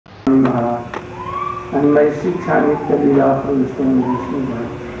Goswami Maharaj and by Shiksha Nitya Lila from the Stone Vishnu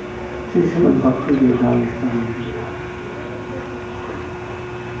Bhakti, Srimad Bhakti-Vedanta.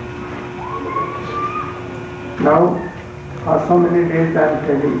 Now, for so many days I am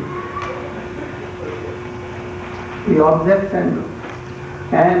telling, the object and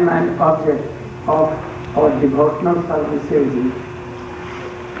aim and object of our devotional services is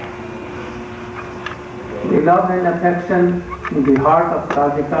the love and affection in the heart of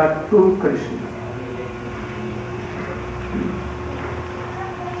Radhika to Krishna.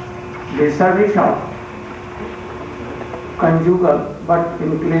 The service of conjugal but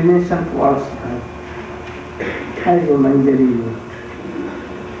inclination towards her as a Manjari unit.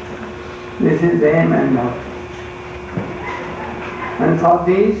 This is the aim and object. And for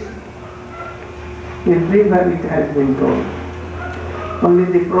this, everywhere it has been told, only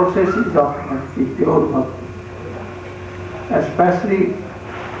the processes of bhakti, pure bhakti, especially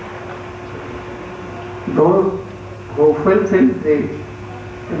those who fulfill the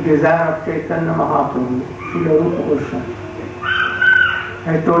desire of Chaitanya Mahaprabhu, Srila Rupa Goswami,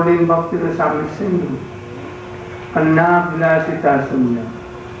 has told in Bhakti Rasamrita Sindhu, Anna Vilasita Sunya,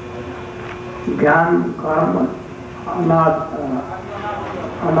 Gyan Karma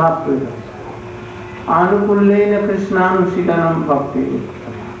Anapurya, Anukullena Krishnanushilanam Bhakti.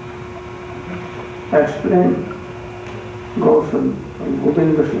 Explain Goswami,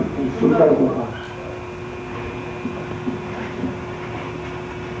 Govinda Sundar Gopal.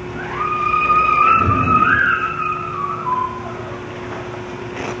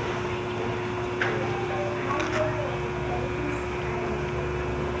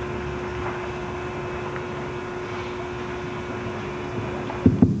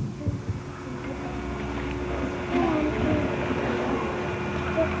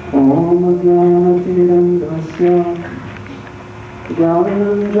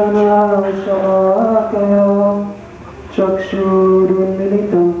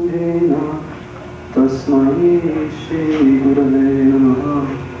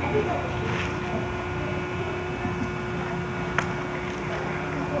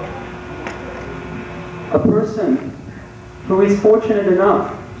 A person who is fortunate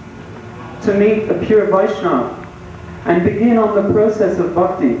enough to meet a pure Vaishnava and begin on the process of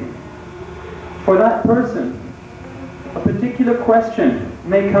bhakti, for that person, a particular question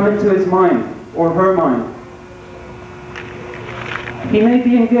may come into his mind or her mind. He may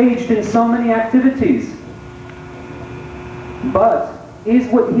be engaged in so many activities, but is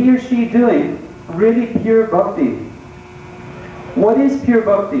what he or she doing really pure bhakti? What is pure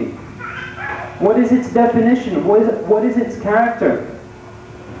bhakti? What is its definition? What is its character?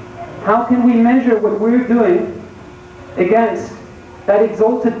 How can we measure what we're doing against that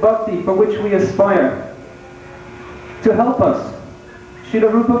exalted bhakti for which we aspire? To help us,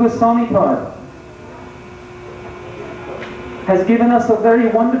 Srila Rupa Goswami Pad has given us a very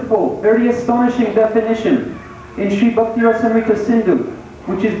wonderful, very astonishing definition in Sri Bhakti Rasamrita Sindhu,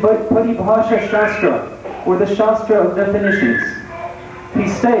 which is Paribhasha Shastra, or the Shastra of definitions. He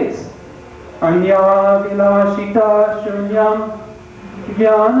states, Anya vilashita shunyam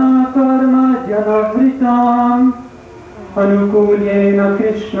jnana karma janavritam anukulyena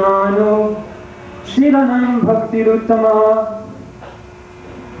krishnano shilanam bhaktiruttama.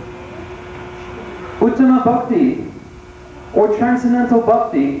 Uttama bhakti, or transcendental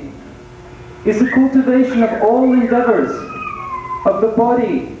bhakti, is the cultivation of all endeavors of the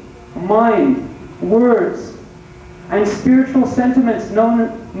body, mind, words, and spiritual sentiments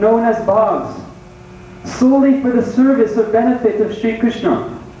known as bhavs, solely for the service or benefit of Sri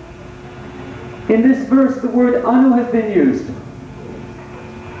Krishna. In this verse, the word anu has been used.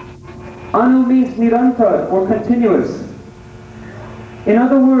 Anu means nirantar, or continuous. In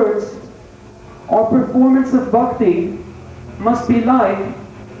other words, our performance of bhakti must be like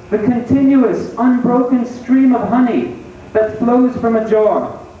the continuous, unbroken stream of honey that flows from a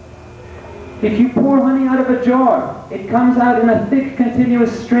jar. If you pour honey out of a jar, it comes out in a thick,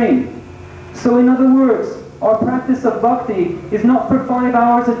 continuous stream. So in other words, our practice of bhakti is not for 5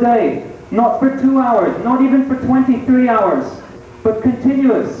 hours a day, not for 2 hours, not even for 23 hours, but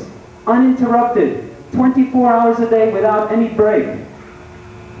continuous, uninterrupted, 24 hours a day without any break.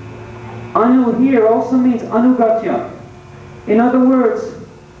 Anu here also means anugatya. In other words,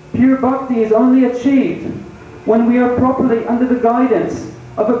 pure bhakti is only achieved when we are properly under the guidance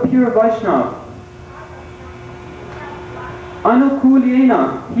of a pure Vaishnava.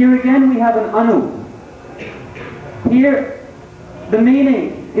 Anukulyena, here again we have an anu. Here the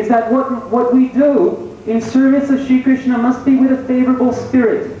meaning is that what we do in service of Sri Krishna must be with a favorable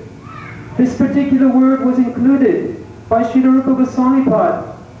spirit. This particular word was included by Srila Rupa Goswami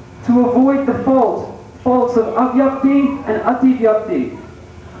Pad to avoid the faults of avyapti and ativyapti.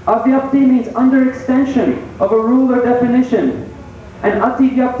 Avyapti means underextension of a rule or definition, and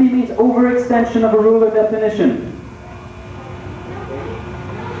ativyapti means overextension of a rule or definition.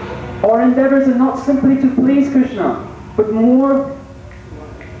 Our endeavors are not simply to please Krishna, but more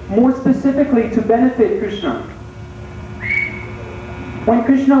specifically to benefit Krishna. When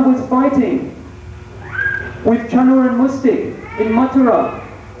Krishna was fighting with Chanur and Mustik in Mathura,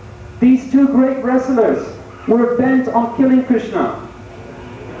 these two great wrestlers were bent on killing Krishna.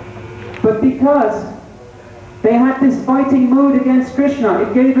 But because they had this fighting mood against Krishna,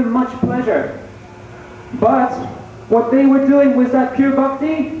 it gave them much pleasure. But what they were doing, was that pure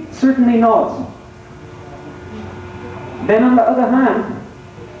bhakti? Certainly not. Then on the other hand,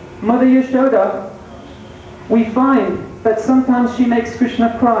 Mother Yashoda, we find that sometimes she makes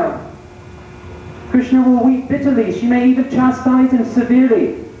Krishna cry. Krishna will weep bitterly. She may even chastise him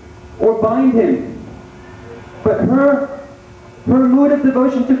severely or bind him. But her mood of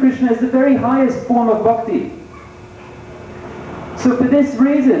devotion to Krishna is the very highest form of bhakti. So for this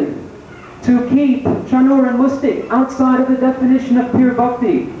reason, to keep Chanur and Mustik outside of the definition of pure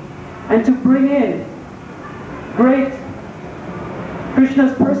bhakti, and to bring in great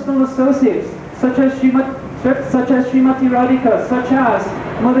Krishna's personal associates, such as Srimati Radhika, such as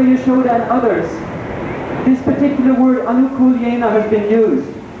Mother Yashoda and others, this particular word anukulyena has been used.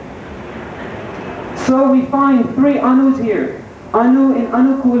 So we find three anus here. Anu in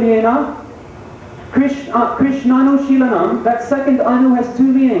anukulyena, Krishnanu Shilanam. That second anu has two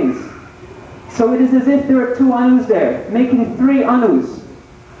meanings. So it is as if there are two anus there, making three anus.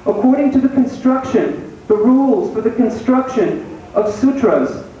 According to the construction, the rules for the construction of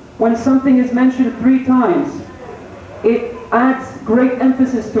sutras, when something is mentioned 3 times, it adds great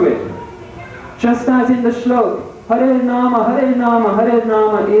emphasis to it. Just as in the shlok, Hare Nama, Hare Nama, Hare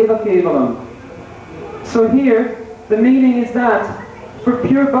Nama, Eva Kevalam. So here, the meaning is that for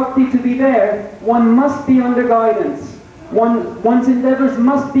pure bhakti to be there, one must be under guidance. One's endeavors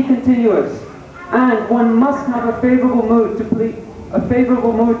must be continuous, and one must have a favorable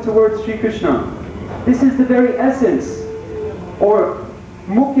mood towards Sri Krishna. This is the very essence, or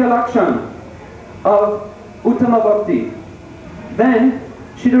mukhya lakshan, of Uttama Bhakti. Then,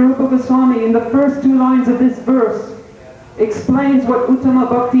 Srila Rupa Goswami, in the first 2 lines of this verse, explains what Uttama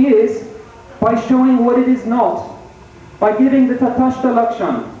Bhakti is by showing what it is not, by giving the Tatashta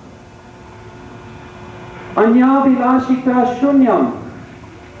Lakshan. Anya vilashita shunyam.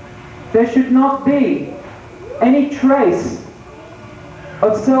 There should not be any trace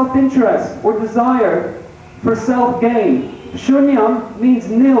of self-interest or desire for self-gain. Shunyam means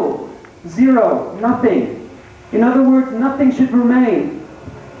nil, zero, nothing. In other words, nothing should remain.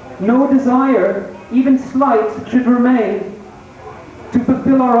 No desire, even slight, should remain to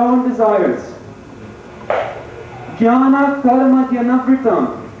fulfill our own desires. Jnana karma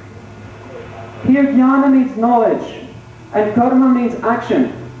dhyanavritam. Here jnana means knowledge, and karma means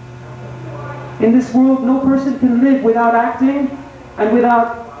action. In this world, no person can live without acting and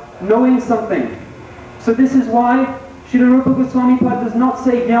without knowing something. So this is why Srila Rupa Goswami Pad does not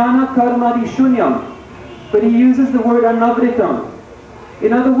say jnana karmadi shunyam, but he uses the word anavritam.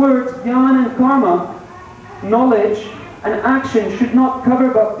 In other words, jnana and karma, knowledge and action, should not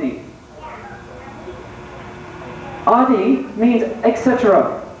cover bhakti. Adi means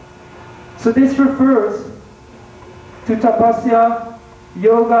etc. So this refers to tapasya,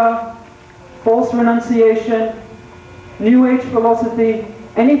 yoga, false renunciation, New Age philosophy,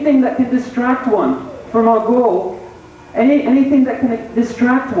 anything that can distract one from our goal, anything that can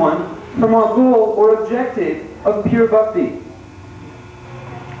distract one from our goal or objective of pure bhakti.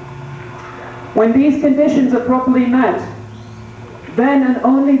 When these conditions are properly met, then and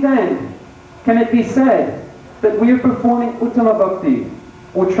only then can it be said that we are performing Uttama Bhakti,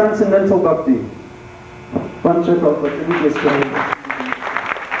 or transcendental bhakti.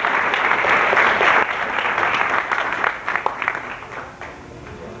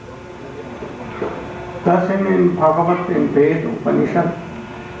 Thus in Bhagavad, in Ved, Upanishad,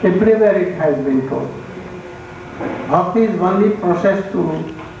 everywhere it has been told. Bhakti is only process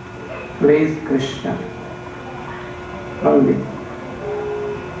to please Krishna. Only.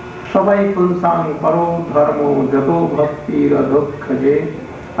 Sabai punsang paro dharmo jato bhakti radhokhaje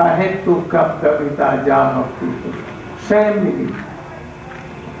ahetu kapyavita ja bhakti. Same meaning,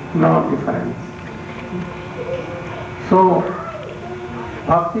 no difference. So,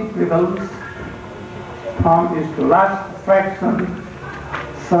 bhakti prevails from its last fraction,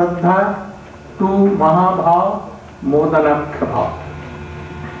 Shraddha to Mahabhav, Modanakya Bhav.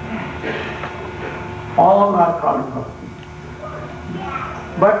 All are called bhakti.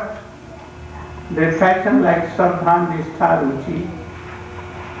 but they fashion like Shraddha, Nishtha, Ruchi,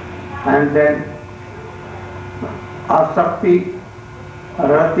 and then Asakti,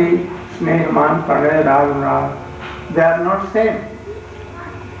 Rati, Snehman, Pranay, Rag. They are not same,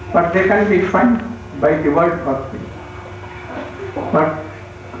 but they can be defined by the word bhakti. But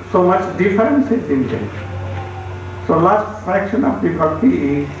so much difference is in them. So last fraction of the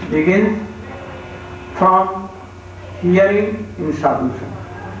bhakti begins from hearing in sadhusanga.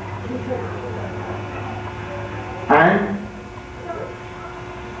 And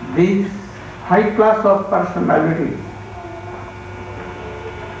these high class of personalities,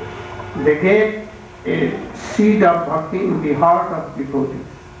 they get a seed of bhakti in the heart of devotees.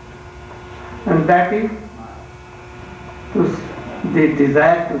 And that is the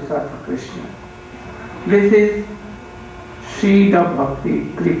desire to serve Krishna. This is seed of bhakti,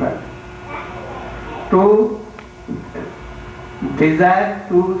 kripa. To desire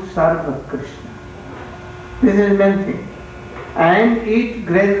to serve Krishna. This is main thing. And it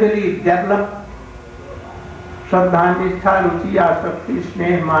gradually develops Shraddha, Nishtha, Ruchi, Asakti,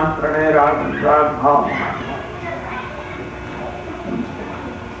 Sneh, Man, Pranay, Rag, Bhav.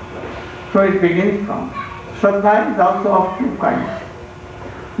 So it begins from. Shraddha is also of two kinds.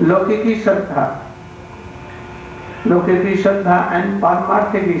 Lokiki Shraddha. Lokiki Shraddha and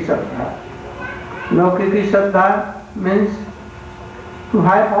Paramarthiki Shraddha. Lokiki Shraddha means to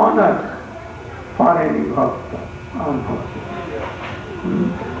have honor for any bhakta or bhakti.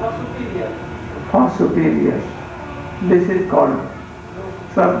 For superiors. This is called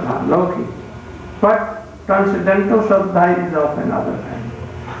Shraddha, Lokiki. But transcendental Shraddha is of another kind.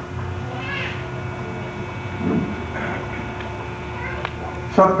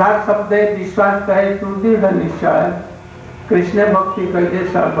 श्रद्धा शब्द विश्वास कहे सुदृढ़ निश्चय कृष्ण भक्ति कहे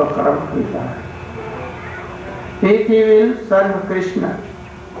सर्व कर्म होता है. If you will serve Krishna,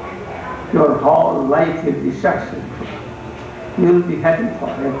 your whole life will be successful. You will be happy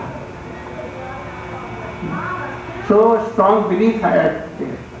forever. So strong belief I have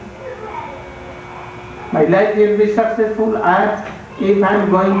there. My life will be successful if I am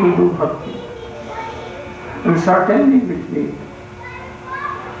going to do bhakti. And certainly will be.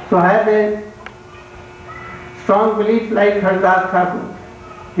 So I have a strong belief like Haridas Thakur.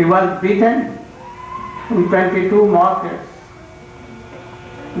 He was beaten in 22 markets.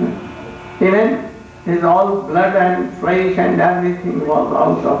 Even his all blood and flesh and everything was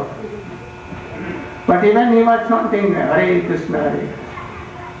out of. But even he was chanting Hare Krishna, Hare Krishna.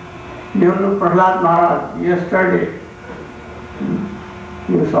 You know Prahlad Maharaj, yesterday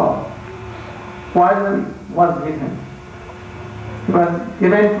you saw, poison was given. It was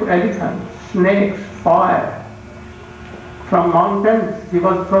given to elephants, snakes, fire. From mountains he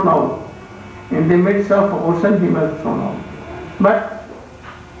was thrown out. In the midst of ocean he was thrown out. But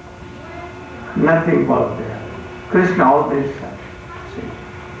nothing was there. Krishna always said.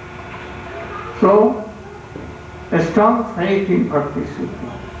 So, a strong faith in Bhakti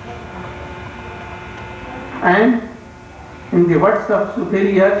Sutra. And in the words of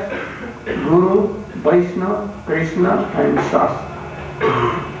superiors, Guru, Vaishnava, Krishna and Shastra.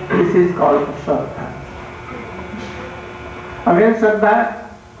 This is called Shraddha. Again, Shraddha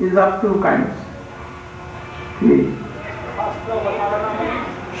is of two kinds.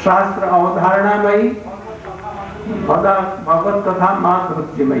 Shastra avadharanamayi, bhagavad katha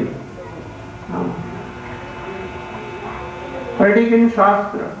madhurjamayi. Reading in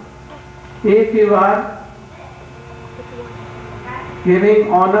Shastra, if you are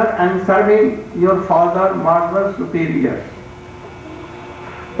giving honor and serving your father, mother, superiors,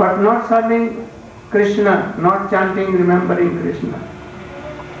 but not serving Krishna, not chanting, remembering Krishna,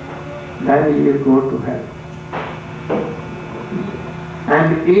 then you will go to hell.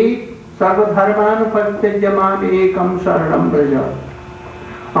 And ek sarvadharman pratyajyaman ekam saranam braja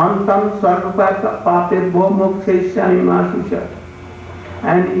antam sarvapaka papirbo mokshesyanimasucha.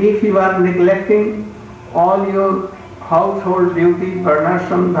 And if you are neglecting all your household duty,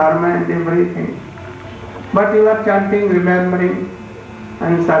 varnashram, dharma and everything, but you are chanting, remembering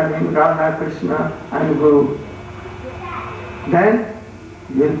and serving Radha, Krishna and Guru, then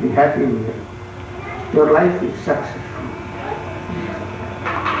you will be happy in here. Your life is successful.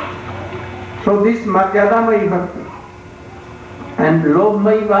 So this Madhyadamayi Bhakti and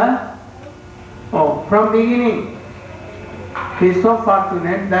Lobhmayi Bhakti, from beginning, he is so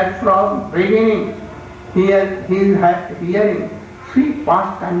fortunate that from beginning he is hearing three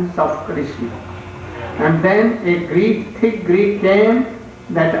pastimes of Krishna. And then a thick greed came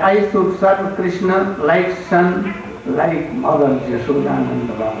that I should serve Krishna like son, like mother, Yashodananda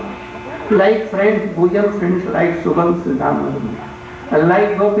Baba, like friends, bosom friends like Subal Siddhamani, And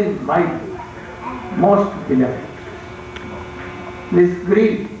like gopis, my most beloved. This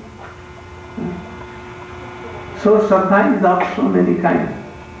greed. So Shraddha is of so many kinds.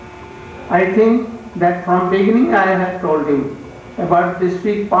 I think that from beginning I have told you about the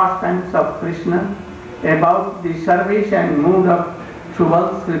sweet pastimes of Krishna, about the service and mood of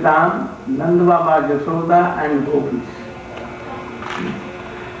Subal, Sridham, Nanda Baba, Yashoda and gopis.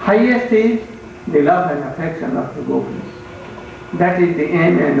 Highest is the love and affection of the gopis. That is the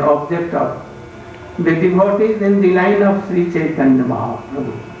aim and object of the devotees in the line of Sri Chaitanya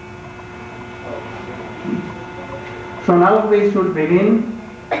Mahaprabhu. So now we should begin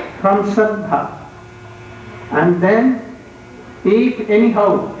from Shraddha. And then, if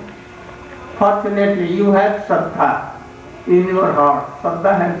anyhow, fortunately you have Shraddha in your heart,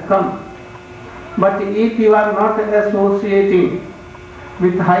 Shraddha has come. But if you are not associating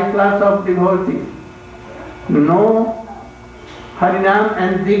with high class of devotee, no Harinam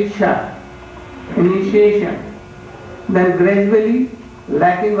and Diksha, initiation, then gradually,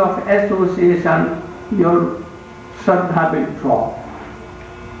 lacking of association, your Shraddha will drop.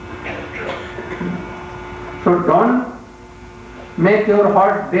 So don't make your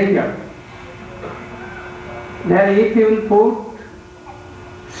heart desert. There if you will put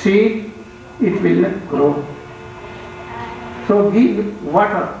seed, it will grow. So give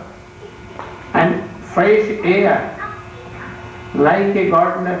water and fresh air like a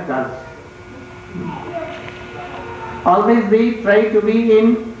gardener does. Always we try to be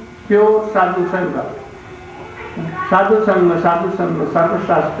in pure sadhu sangha. Sadhu sangha, sarva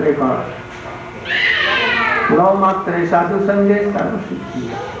shastre kar. Law matre sadhu sangha, sarva siddhi.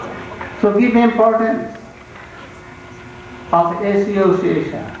 So give importance of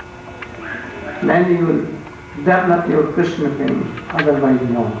association. Then you will develop your Krishna feeling, otherwise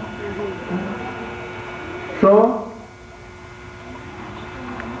no. So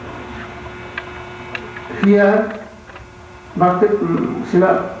here Bhakti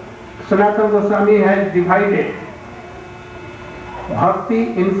Sanatana Goswami has divided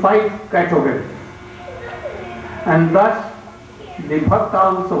Bhakti in 5 categories, and thus the Bhakta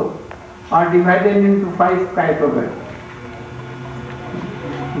also are divided into 5 categories.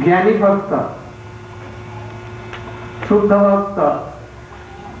 Jnani Bhakta, Shuddha Bhakta,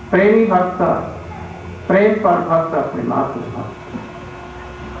 Premi Bhakta, Prem Par Bhakta, Prematus Bhakta.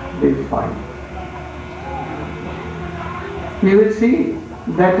 These 5. You will see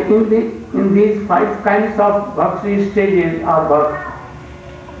that in these 5 kinds of bhakti stages are bhakti.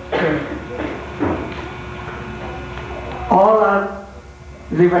 All are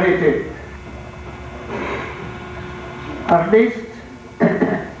liberated. At least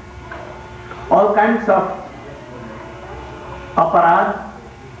all kinds of aparad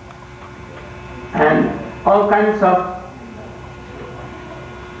and all kinds of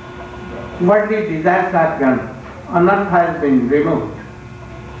worldly desires are gone. Anartha has been removed.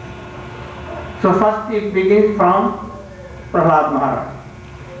 So first it begins from Prahlad Maharaj.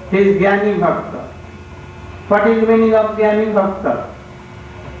 He is Jnani Bhakta. What is the meaning of Jnani Bhakta?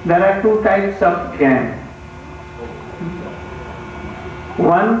 There are 2 types of Jnana.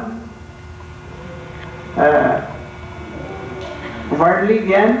 One, worldly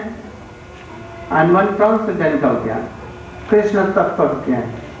Jnana, and one transcendental Jnana, Krishna Tattva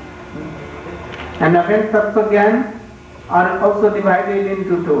Jnana. And again Tattva Jnana are also divided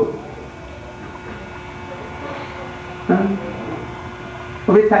into 2.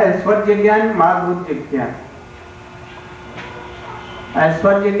 With Aishwarya Jnana, Madhurya Jnana.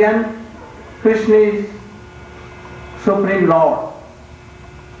 Aishwarya Jnana, Krishna is Supreme Lord.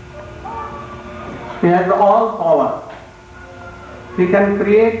 He has all power. He can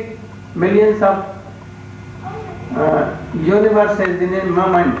create millions of universes in a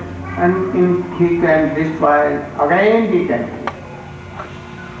moment, and he can destroy, again he can.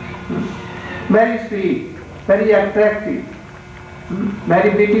 Very sweet, very attractive, very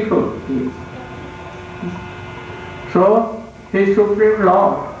beautiful. So, he is Supreme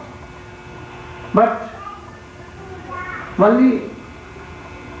Lord. But only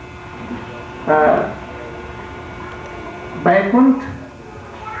Vaikuntha,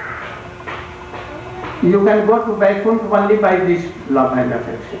 you can go to Vaikuntha only by this love and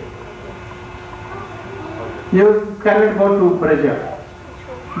affection. You cannot go to Puja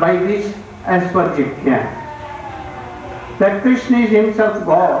by this Aishwarya Jnana. That Krishna is himself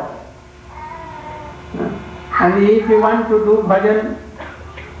God. And if you want to do bhajan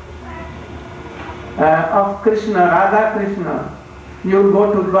of Krishna, Radha Krishna, you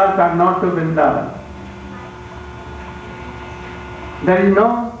go to Dwarka, not to Vrindavan. There is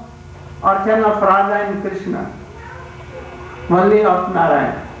no archana of Radha and Krishna. only of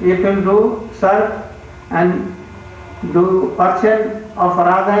Narayana. If you do serve and do archan of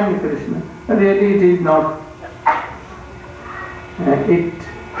Radha and Krishna, really it is not. It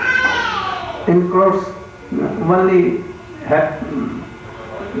includes only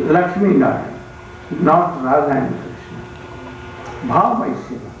Lakshmi Narayana, not Radha and Krishna. Bhava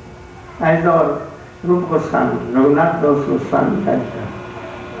Seva, as our Rupa Goswami, Raghunath Das Goswami has done.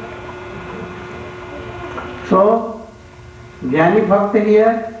 So, Jnani Bhakta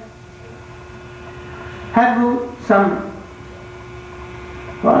here have some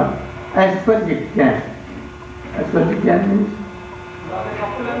Aspergic Jnana. Aspergic Jnana means?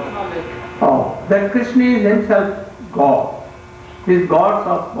 Oh, that Krishna is himself God. He is gods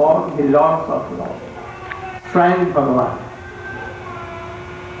of God, he is lords of lords. Swayam Bhagavan.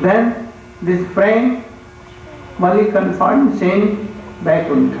 Then this friend only confined saying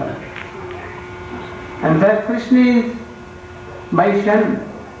Vaikuntha. And that Krishna is my son,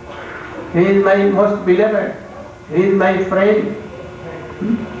 he is my most beloved, he is my friend.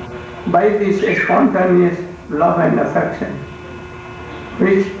 By this spontaneous love and affection,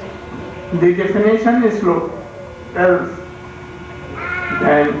 which the definition is else,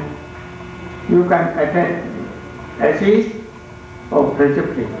 then you can attain Ashish or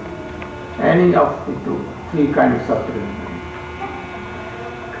Prajapati, any of the three kinds of treatment.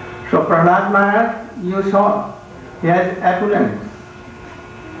 So Prahlad Maharaj, you saw, he has opulence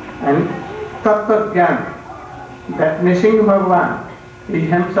and Tattva Jnana, that Nising Bhagavan is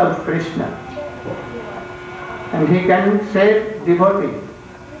himself Krishna. And he can save devotee.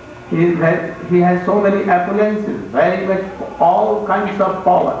 He has so many opulences, very much all kinds of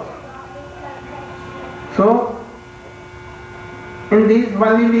powers. So, in this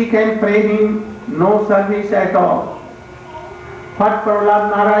only we can pray him, no service at all. What Prahlad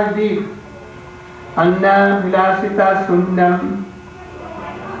Maharaj did, Anna Vilasita Sundam,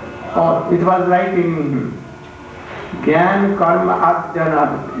 or it was right in Gyan Karma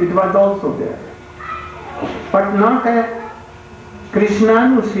Adhyana, it was also there. But not a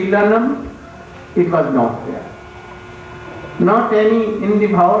Krishnanu-Shilanam, it was not there. Not any in the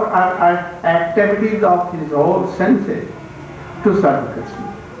power or activities of his whole senses to serve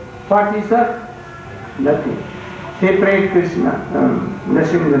Krishna. What he served? Nothing. He prayed Krishna,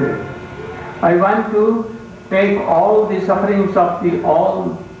 Nrsimhadev. I want to take all the sufferings of the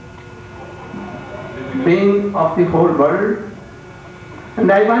all being of the whole world,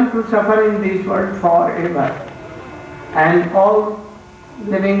 and I want to suffer in this world forever, and all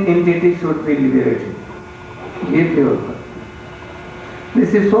living entities should be liberated. Give your birth.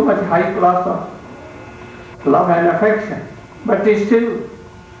 This is so much high class of love and affection, but still,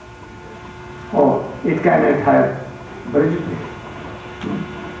 it cannot have virtue.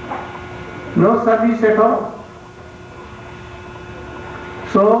 No service at all.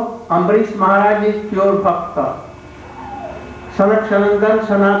 So, Ambarish Maharaj is pure bhakta. Sanak Sanandan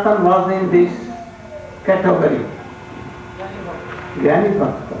Sanatan was in this category. Jnani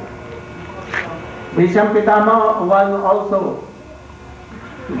bhakta. Bhisham Pitama was also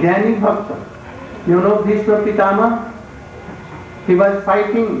Jnani bhakta. You know Bhishma Pitama? He was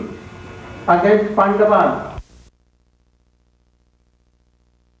fighting against Pandavas.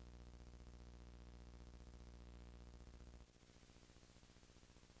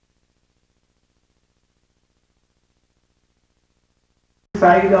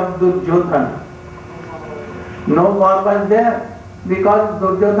 Side of Duryodhana. No war was there because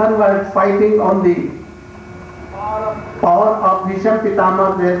Duryodhana was fighting on the power of Bhisham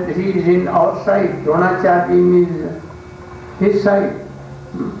Pitama, that he is in our side, Dronacharya is his side.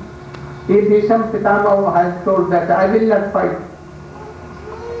 If Bhisham Pitama has told that I will not fight,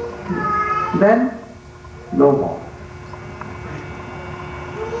 then no more.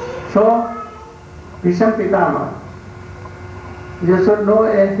 So, Bhisham Pitama, you should know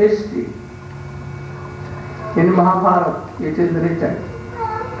a history. In Mahabharata it is written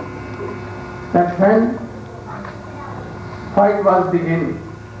that when fight was beginning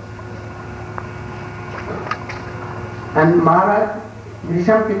and Maharaj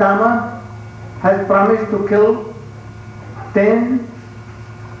Bhisham Pitama has promised to kill 10,000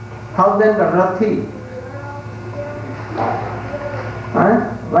 Rathi,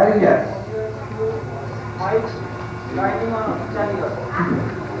 warriors.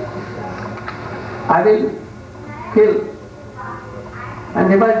 I will kill.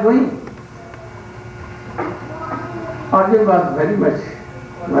 And he was doing. Arjun was very much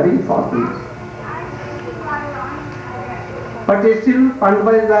worried for this. But still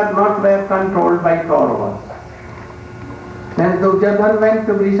Pandavas are not well controlled by Kauravas. Then Duryodhana went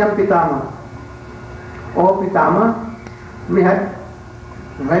to Bhisham Pitama. Oh Pitama, we have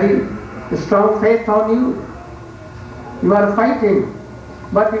very strong faith on you. You are fighting,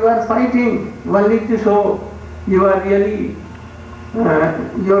 but you are fighting only to show you are really,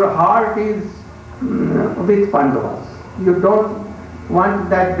 your heart is with Pandavas. You don't want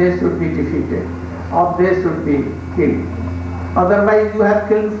that they should be defeated or they should be killed. Otherwise you have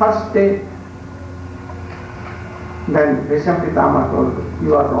killed first day. Then Bhishma Pitama told,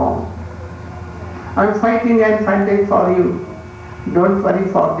 you are wrong. I am fighting and fighting for you. Don't worry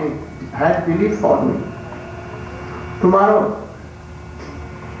for me. Have belief for me. Tomorrow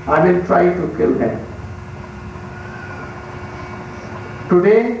I will try to kill them.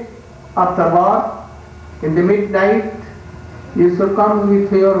 Today, after war, in the midnight, you should come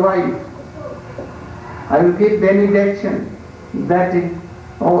with your wife. I will give benediction that you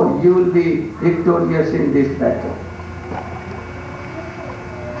will be victorious in this battle.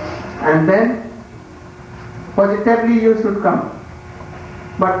 And then, positively you should come.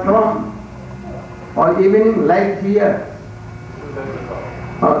 But from or evening like here,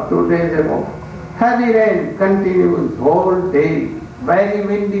 or 2 days ago, heavy rain continues whole day, very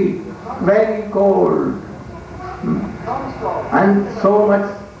windy, very cold, and so much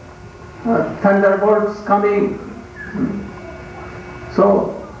thunderbolts coming.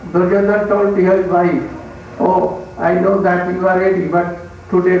 So Duryodhana told his wife, oh, I know that you are ready, but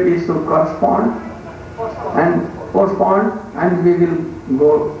today we should postpone and we will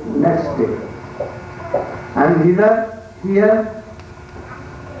go next day. And here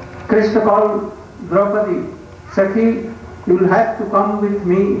Krishna called Draupadi, Sakhi, you will have to come with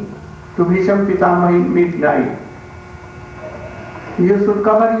me to Bhishma Pitama in midnight. You should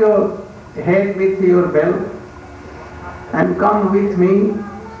cover your head with your belt and come with me,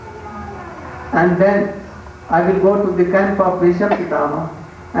 and then I will go to the camp of Bhishma Pitama.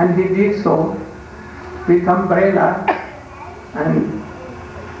 And he did so with umbrella, and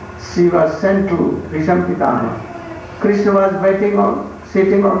she was sent to Bhishma Pitama. Krishna was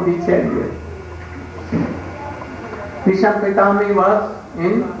sitting on the chariot. Bhishma Pitama was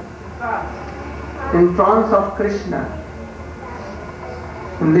in trance of Krishna.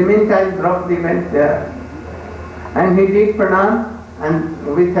 In the meantime, Draupadi went there, and he did pranam, and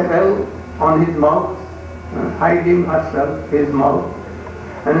with a bell on his mouth, hiding herself, his mouth,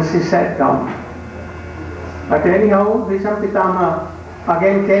 and she sat down. But anyhow, Bhishma Pitama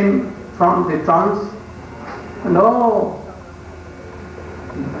again came from the trance, and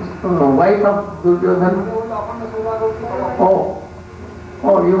wife of Duryodhana, oh,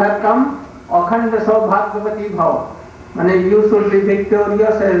 you have come, Akhanda Saubhagyavati Bhav. And you should be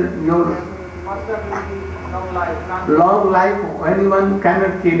victorious and your long life, anyone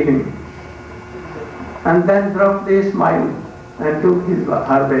cannot kill him. And then Draupadi smiled and took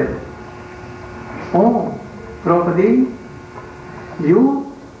her bell. Oh, Draupadi,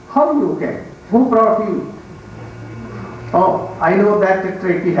 how you came? Who brought you? Oh, I know that the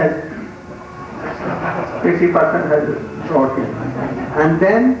treaty person has brought him. And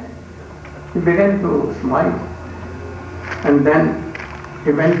then he began to smile. And then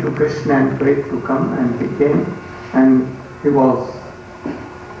he went to Krishna and prayed to come, and he came, and he was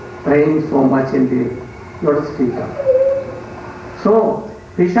praying so much in the Lotus feet. So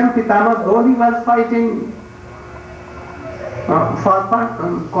Bhishma Pitama, though he was fighting for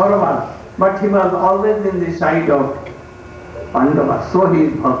Kauravas, but he was always in the side of Pandavas, so he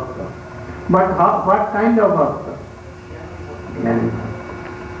is Bhakta. But what kind of Bhakta?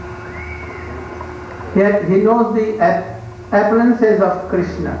 Yet he knows the appearances of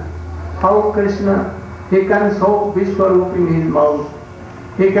Krishna. How Krishna, he can show Vishwarup in his mouth.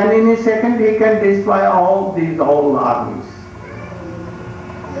 He can, in a second, he can destroy all these whole armies.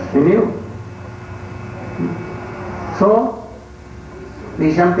 He knew. So,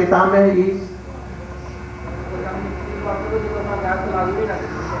 Bhishma Pitama is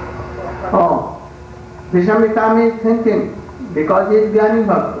Bhishma Pitama is thinking, because he is Jnani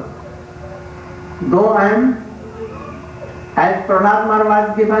Bhakta. Though I am, as Pradharma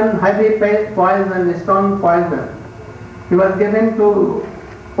was given heavy poison, strong poison, he was given to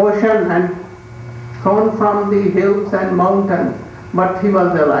ocean and thrown from the hills and mountains, but he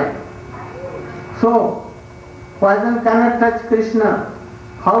was alive. So, poison cannot touch Krishna.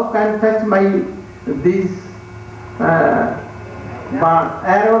 How can touch these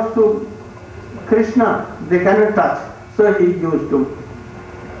arrows to Krishna? They cannot touch. So he used to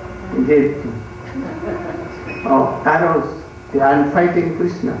give arrows and fighting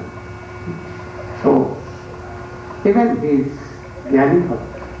Krishna. So, even he is Jnani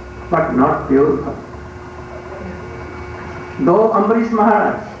Bhakta, but not pure Bhakta. Though Ambarish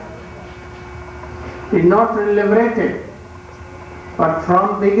Maharaj is not liberated But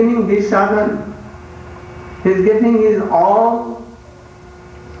from beginning this sadhana, he is getting his all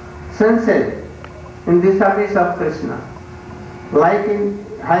senses in the service of Krishna. Like it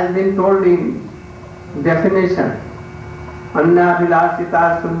has been told in definition,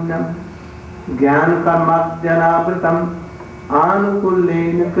 Annabhilasita Sunyam Jnana Karmadhyanabritam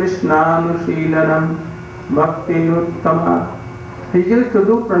Anukulena Krishnanushīlanam Bhakti Uttama. He used to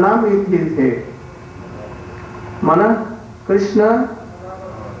do pranam with his head. Mana Krishna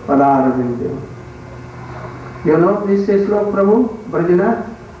Padarvindam. You know this slok, Prabhu? Brajanath?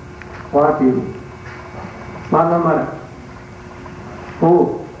 What you? Madhamara? Who?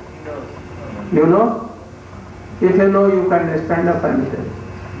 You know? If you know, you can stand up and tell.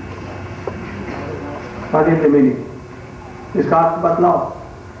 What is the meaning? इसका अर्थ बतलाओ.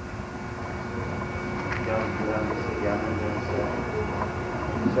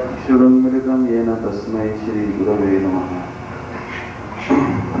 चक्षुरुन्मिलितं येन तस्मै श्री गुरवे नमः.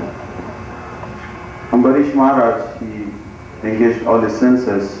 Ambarish Maharaj, he engaged all his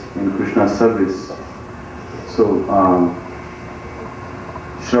senses in Krishna's service. So,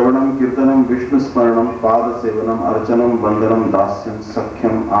 Shravanam, Kirtanam, Vishnu Smaranam, Pada Sevanam, Archanam, Vandanam, Dasyam,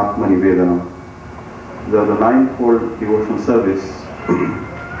 Sakhyam, Atma Nivedanam. They are the ninefold devotional service.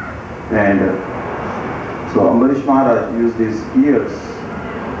 And so Ambarish Maharaj used his ears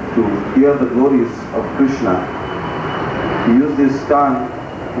to hear the glories of Krishna. He used his tongue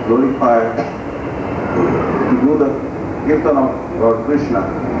to glorify, to do the kirtan of Lord Krishna.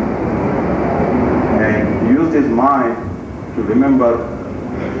 And he used his mind to remember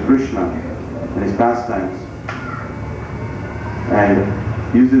Krishna and his pastimes. And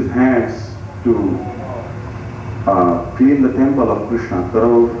used his hands to clean the temple of Krishna.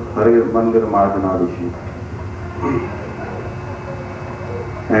 Karo Hare Mandir Mardanadishi.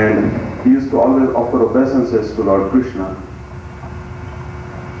 And he used to always offer obeisances to Lord Krishna.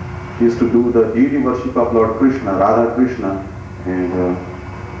 He used to do the deity worship of Lord Krishna, Radha Krishna, and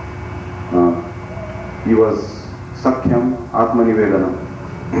he was Sakhyam Atmani Vedanam.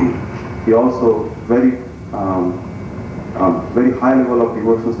 He also very high level of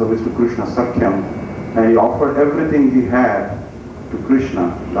devotional service to Krishna, Sakhyam, and he offered everything he had to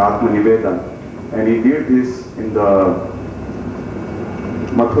Krishna, the Atmani Vedan, and he did this in the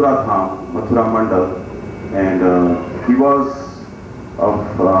Mathura Dham, Mathura Mandal, and he was of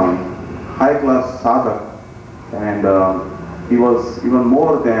high class sadhak, and he was even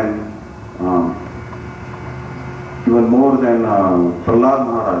more than Prahlad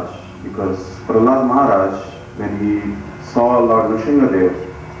Maharaj, because Prahlad Maharaj, when he saw Lord Nrsimhadev,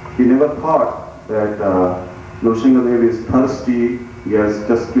 he never thought that Nrsimhadev is thirsty, he has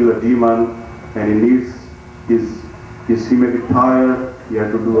just killed a demon, and he needs he may be tired, he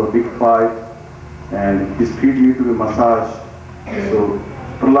had to do a big fight, and his feet need to be massaged. So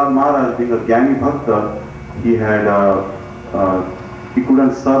Prahlad Maharaj, being a Jnani Bhakta, he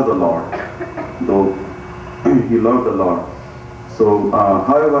couldn't serve the Lord, though he loved the Lord. So,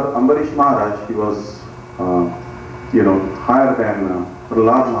 however, Ambarish Maharaj, he was, higher than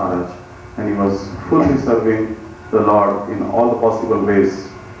Prahlad Maharaj, and he was fully serving the Lord in all the possible ways,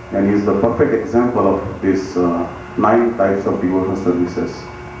 and he is the perfect example of these 9 types of devotional services.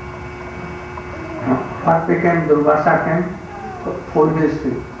 What became Durvasa came? Full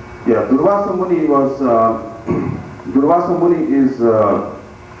history. Yeah, Durvasa Muni was, Durvasa Muni is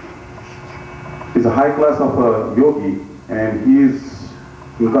a high class of a yogi, and he is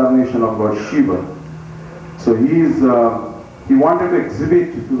incarnation of Lord Shiva. So he wanted to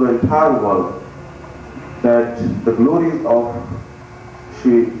exhibit to the entire world that the glories of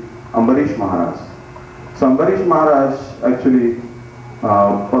Sri Ambarish Maharaj. So Ambarish Maharaj actually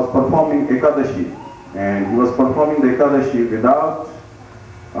was performing Ekadashi, and he was performing the Ekadashi without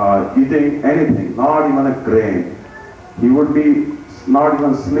eating anything, not even a grain. He would be not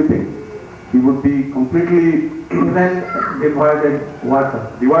even sleeping. He would be completely devoid of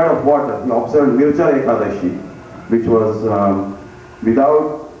water. Devoid of water. He observed Nirjala Ekadashi, which was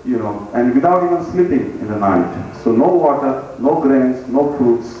without, and without even sleeping in the night. So no water, no grains, no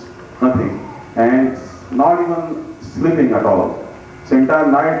fruits, nothing, and not even sleeping at all. So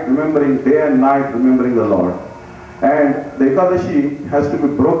entire night remembering, day and night remembering the Lord. And the Ekadashi has to be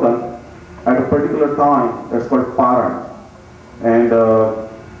broken at a particular time, that's called Paran. And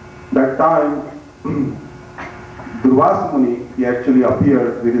that time, Durvasa Muni, he actually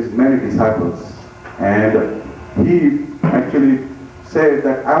appeared with his many disciples. And he actually said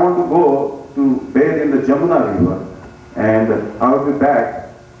that I want to go to bathe in the Jamuna river, and I will be back.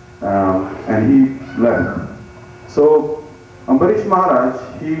 And he left. So Ambarish Maharaj,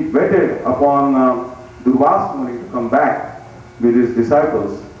 he waited upon Durvasa Muni to come back, with his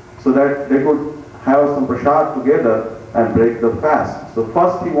disciples so that they could have some prasad together and break the fast. So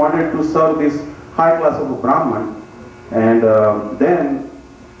first he wanted to serve this high class of a Brahman and then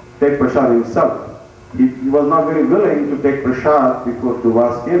take prasad himself. He was not very willing to take prasad before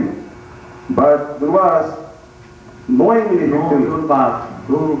Durvas came. But Durvas, knowingly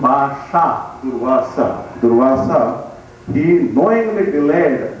Durvasa, he knowingly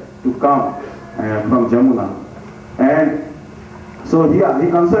delayed to come from Jamuna. And so he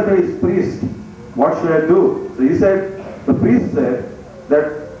consulted his priest, what should I do? So he said, the priest said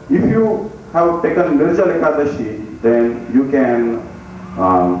that if you have taken Nirjal Ekadashi, then you can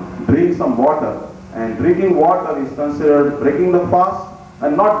drink some water. And drinking water is considered breaking the fast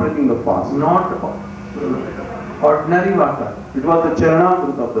and not breaking the fast. Not ordinary water. It was the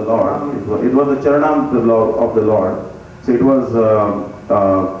Charanamrita of the Lord. It was the Charanamrita of the Lord. So it was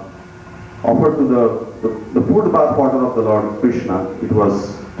offered to the food bath water of the Lord Krishna. It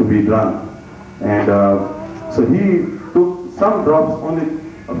was to be drunk. And so he took some drops, only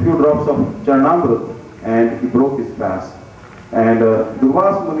a few drops of Charanamrita, and he broke his fast. And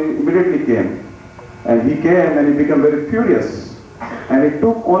Durvas Muni immediately came. And he came and he became very furious. And he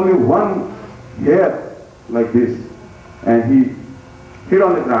took only one hair like this. And he hit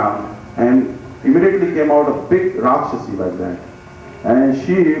on the ground and immediately came out a big Rakshasi like that. And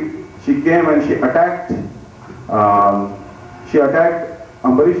she came and she attacked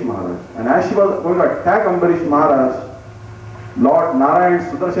Ambarish Maharaj. And as she was going to attack Ambarish Maharaj, Lord Narayan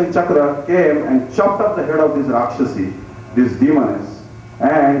Sudarshan Chakra came and chopped up the head of this Rakshasi, this demoness.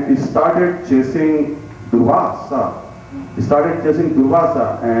 And he started chasing Durvasa. He started chasing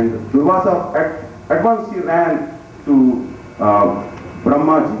Durvasa, and Durvasa at once he ran to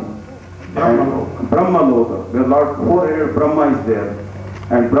Brahmaji, Brahmaloka, where Lord four-headed Brahma is there.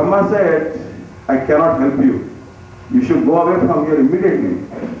 And Brahma said, I cannot help you. You should go away from here immediately,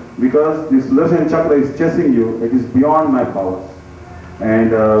 because this Sudarshan Chakra is chasing you. It is beyond my powers.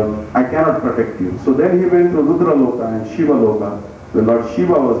 And I cannot protect you. So then he went to Rudra Loka and Shiva Loka, where Lord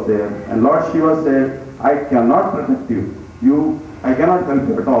Shiva was there. And Lord Shiva said, I cannot protect you. I cannot help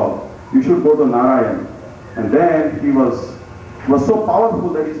you at all. You should go to Narayan. And then he was so powerful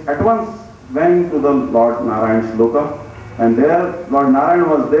that he at once went to the Lord Narayan's Loka. And there Lord Narayan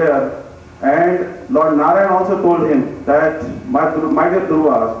was there. And Lord Narayan also told him that my dear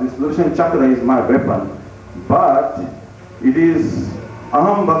Durvas, this Sudarshan Chakra is my weapon. But it is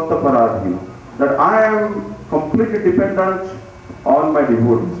Aham Bhakta Paradhina, that I am completely dependent on my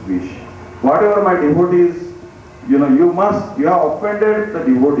devotees' wish. Whatever my devotees, you have offended the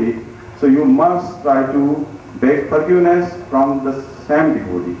devotee, so you must try to beg forgiveness from the same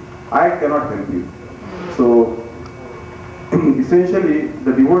devotee. I cannot help you. So essentially,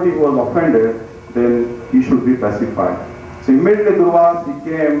 the devotee who was offended, then he should be pacified. So immediately Durvas, he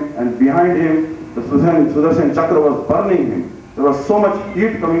came, and behind him, the Sudarshan Chakra was burning him. There was so much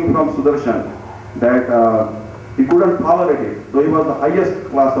heat coming from Sudarshan that he couldn't tolerate it, though he was the highest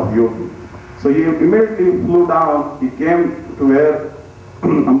class of yogi. So he immediately flew down. He came to where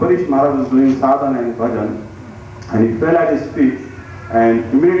Ambarish Maharaj was doing sadhana and bhajan, and he fell at his feet and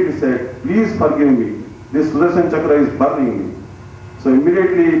immediately said, please forgive me. This Sudarshan Chakra is burning me. So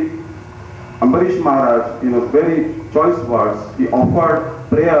immediately Ambarish Maharaj, in a very choice words, he offered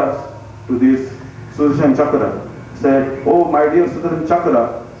prayers to this Sudarshan Chakra. Said, oh my dear Sudarshan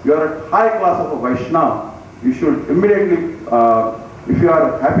Chakra, you are a high class of a Vaishnava. You should immediately, if you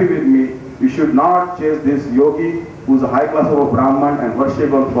are happy with me, you should not chase this yogi who is a high class of a Brahman and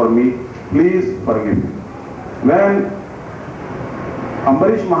worshipable for me. Please forgive me. When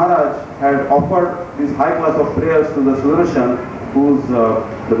Ambarish Maharaj had offered this high class of prayers to the Sudarshan, who is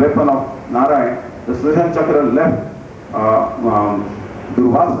the weapon of Narayan, the Sudarshan Chakra left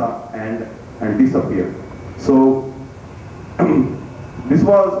Durvasa and disappeared. So this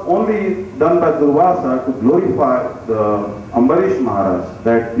was only done by Durvasa to glorify the Ambarish Maharaj,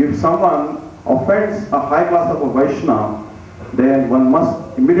 that if someone offends a high class of a Vaishnava, then one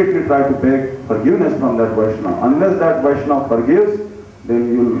must immediately try to beg forgiveness from that Vaishnava. Unless that Vaishnava forgives,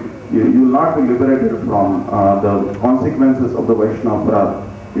 then you will not be liberated from the consequences of the Vaishnava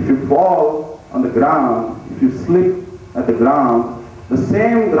Aparadha. If you fall on the ground, if you slip at the ground, the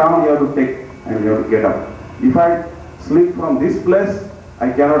same ground you have to take and you have to get up. If I slip from this place,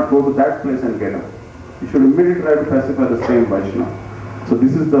 I cannot go to that place and get up. You should immediately try to pacify the same Vaishnava. So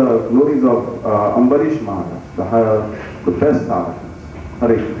this is the glories of Ambarish Maharaj, the best sadhakas.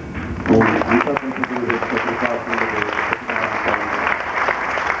 Hare.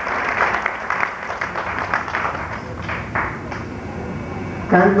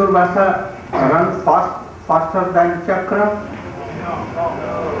 Can Durvasa run faster than Chakra?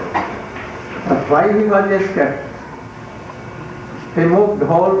 But why he was escaped? He moved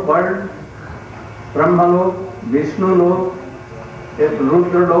whole world, Brahmalok, Vishnulok,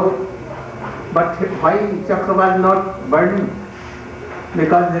 Rudralok, but why Chakra was not burning?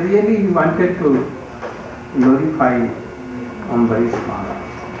 Because really he wanted to glorify Ambarish Maharaj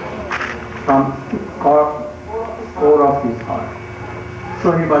from core of his heart. So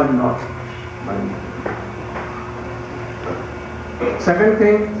he was not burning. Second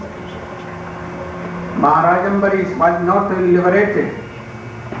thing, Maharaj Ambarish was not liberated.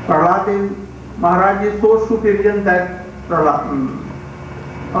 Prahlad Maharaj is so superior that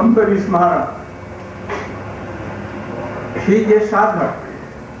Ambarish Maharaj, he is a sadhak,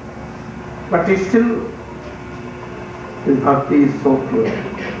 but still his bhakti is so pure.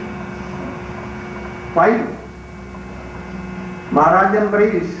 Why? Maharaj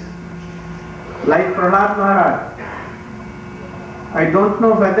Ambarish, like Prahlad Maharaj, I don't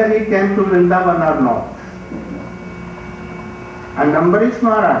know whether he came to Vrindavan or not. And Ambarish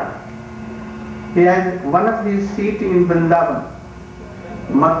Maharaj, he has one of his seats in Vrindavan,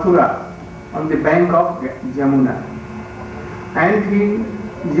 Mathura, on the bank of Jamuna. And he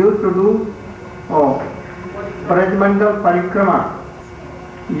used to do Prajmandal Parikrama,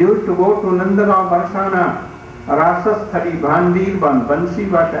 used to go to Nandagaon, Barsana, Rasasthali, Bhandirban, Bansi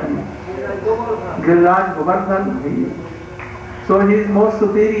Vatanya, Giriraj Govardhan. So he is more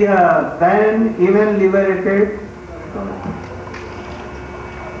superior than even liberated.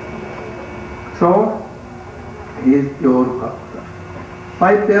 So he is pure bhakta.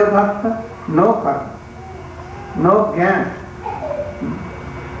 Why pure bhakta? No karma, no gyan.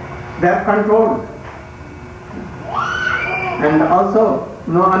 They are controlled. And also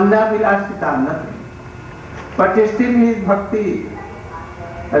no anna vilasita, nothing. But still his bhakti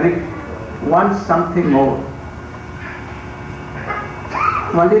wants something more.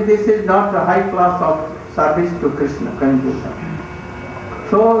 Only this is not the high class of service to Krishna consciousness.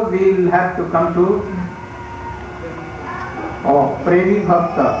 So we will have to come to Premi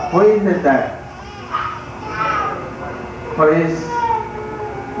Bhakta. Who is that? Who is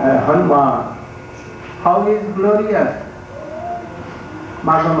Hanuman? How he is glorious?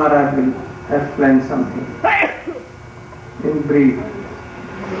 Madhav Maharaj will explain something in brief.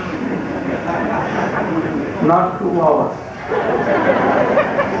 Not 2 hours.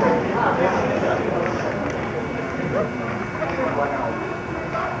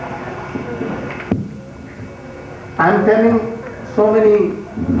 I am telling so many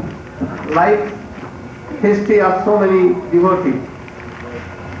life history of so many devotees.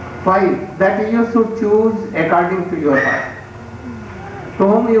 Why? That you should choose according to your heart, to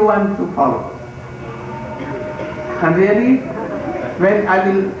whom you want to follow. And really, when I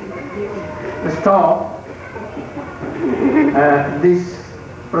will stop this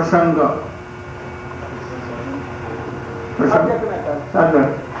prasanga,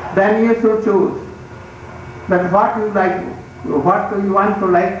 then you should choose that what you like, what you want to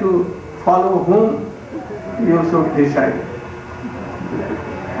like to follow, whom you should decide.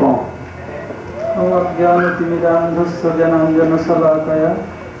 अज्ञानतिमिरान्धस्य जनाञ्जनशलाकया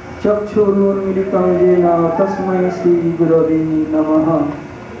चक्षुरुन्मीलितं येन तस्मै श्रीगुरवे नमः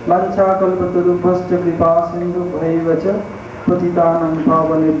वाञ्छाकल्पतरुभ्यश्च कृपासिन्धुभ्यैव च पतितानां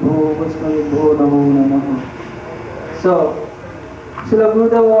पावनेभ्यो वैष्णवेभ्यो नमो नमः. So, Srila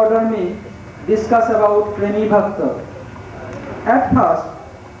Gurudev ordered me discuss about Premi Bhakta. At first,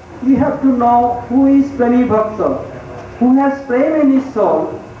 we have to know who is Premi Bhakta. Who has prem in his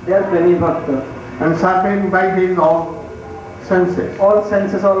soul, they are Premi Bhakta. And serving by his all senses. All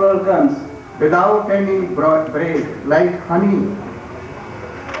senses, all organs. Without any break, like honey.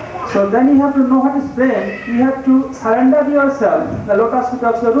 So then you have to know what is prem. You have to surrender yourself. The lotus feet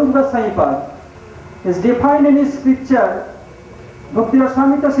of Swarup Goswami Pad is defined in his scripture. Bhakti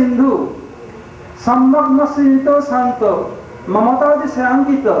Rasamrita Sindhu Sammagna Srito Santo Mamatadi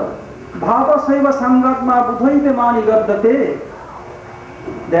Srankita Bhava Saiva Sangatma Budhaive Mani Gardate.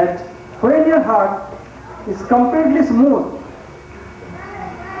 That when your heart is completely smooth,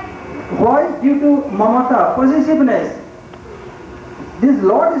 why? Due to mamata, possessiveness. This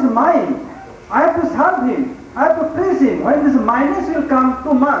Lord is mine. I have to serve Him. I have to praise Him. When this minus will come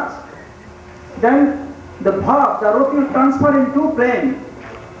too much, then the bhav, the roti will transfer into prem.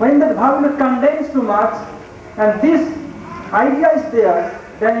 When the bhav will condense too much, and this idea is there,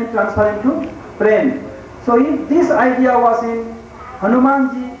 then it transfer into prem. So if this idea was in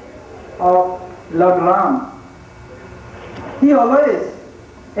Hanumanji of Lord Ram, he always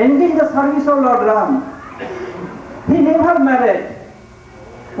ending the service of Lord Ram. He never married.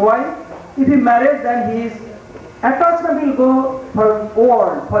 Why? If he married, then he is attachment will go for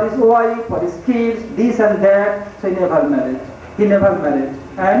world, for his wife, for his kids, this and that. So he never married.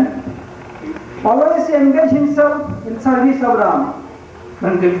 And always he engaged himself in service of Ram.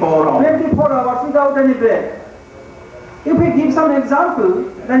 24 hours. 24 hours without any break. If we give some example,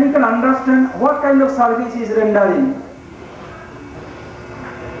 then you can understand what kind of service he is rendering.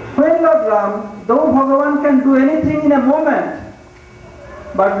 When Lord Ram, though Bhagavan can do anything in a moment,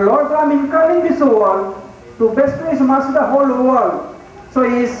 but Lord Ram incarnating this world to bestow his mercy the whole world. So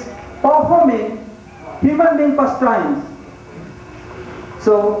he is performing human being pastimes.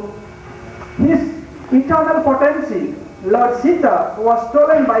 So his eternal potency, Lord Sita, was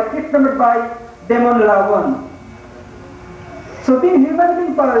stolen by, kidnapped by demon Ravan. So being human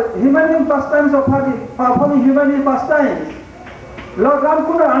being pastimes of performing human being pastimes, Lord Ram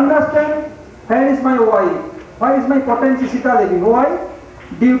could not understand where is my wife, where is my potency Sita Devi. Why?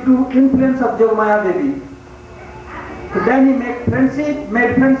 Due to influence of Jogmaya Devi. So then he made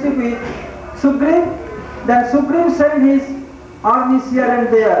friendship with Sugriv. Then Sugriv sent his armies here and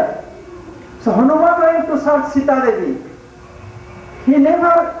there. So Hanuman went to search Sita Devi. He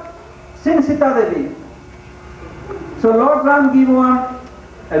never seen Sita Devi. So Lord Ram gave one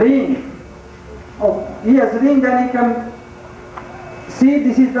ring. Oh, he has ring, then he can see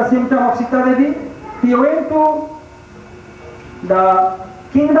this is the symptom of Sita Devi. He went to the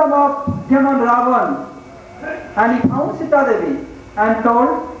kingdom of demon Ravan and he found Sita Devi and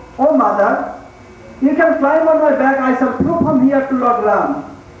told, "Oh mother, you can climb on my back, I shall prove from here to Lord Ram."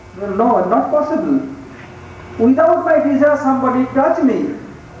 No, not possible. Without my desire somebody touch me,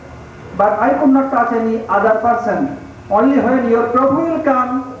 but I could not touch any other person. Only when your Prabhu will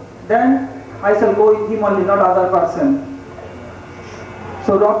come, then I shall go with him only, not other person.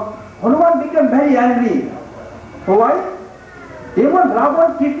 So Hanuman became very angry. Why? Demon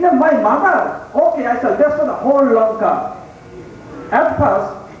Ravan kidnapped my mother. Okay, I shall destroy the whole Lanka. At first,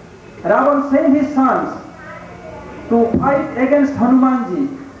 Ravan sent his sons to fight against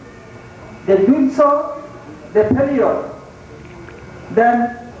Hanumanji. They did so, they failed.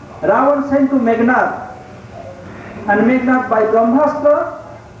 Then Ravan sent to Meghnad, and Meghnad by Brahmastra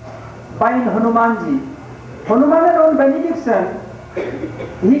bind Hanumanji. Hanuman's own benediction,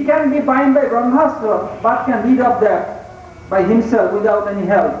 he can be bind by Brahmastra, but can rid of that by himself without any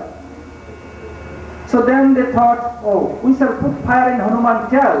help. So then they thought, oh, we shall put fire in Hanuman's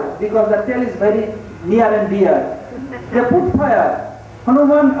tail, because the tail is very near and dear. They put fire.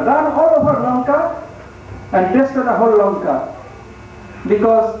 Hanuman ran all over Lanka and destroyed the whole Lanka,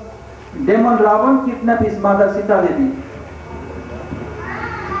 because demon Ravan kidnapped his mother Sita Devi.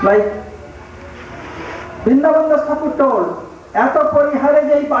 Like Vrindavan Das Thakur told, এত পরিহারে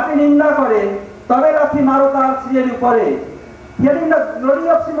যেই পাপী নিন্দা করে তবে লাথি মারো তার শ্রীর উপরে. Hearing the glory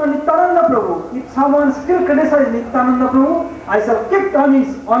of Srimad Nityananda Prabhu, if someone still criticizes Nityananda Prabhu, I shall kick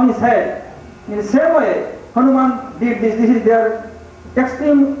on his head. In the same way, Hanuman did this. This is their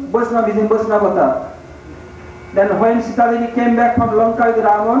extreme Vaishnavism, Vaishnavata. Then when Sita Devi came back from Lanka with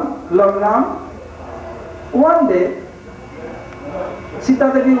Ravan, Lord Ram, one day Sita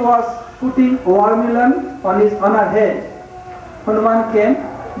Devi was putting watermelon on her head. Hanuman came,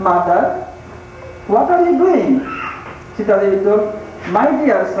 "Mother, what are you doing?" Sita Devi told, "My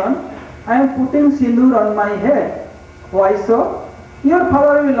dear son, I am putting sindoor on my head." "Why so?" "Your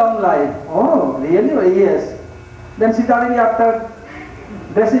father will long life." "Oh, really?" "Yes." Then Sita Devi, after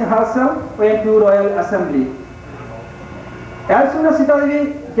dressing herself, went to royal assembly. As soon as Sita Devi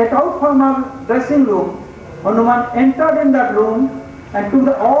get out from her dressing room, Hanuman entered in that room and took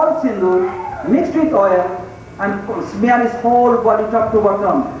all sindoor, mixed with oil, and smeared his whole body top to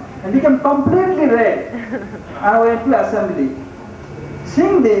bottom, and became completely red, and went to assembly.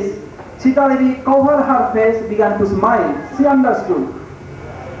 Seeing this, Sita Devi covered her face, began to smile. She understood.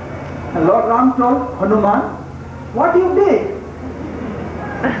 And Lord Ram told Hanuman, "What you did?"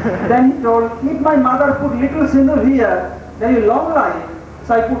 Then he told, "If my mother put little sindoor here, then you long life. So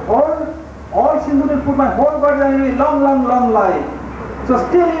I put all sindoor and put my whole body, then you will long life." So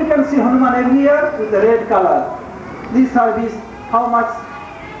still you can see Hanuman every year with the red color. This service, how much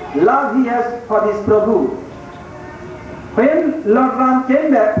love he has for his Prabhu. When Lord Ram came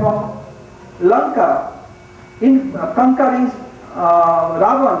back from Lanka in conquering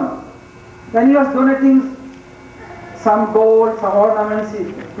Ravan, then he was donating some gold, some ornaments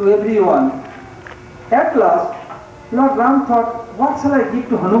to everyone. At last, Lord Ram thought, what shall I give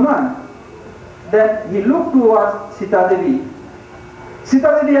to Hanuman? Then he looked towards Sita Devi. Sita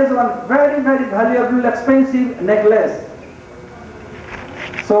Devi has one very, very valuable, expensive necklace.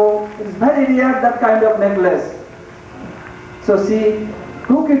 So it is very rare, that kind of necklace. So she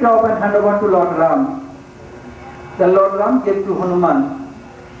took it off and handed over to Lord Ram. the Lord Ram gave to Hanuman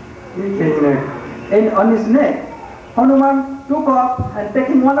on his neck. Hanuman took up and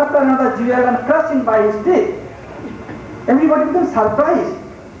taking one after another jewel and crushing by his teeth. Everybody became surprised.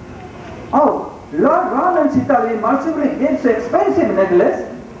 Oh, Lord Ram and Sita mercifully gave so expensive necklace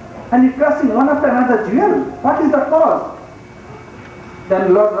and he crushing one after another jewel. What is the cause?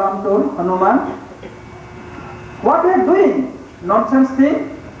 Then Lord Ram told Hanuman, what are you doing? Nonsense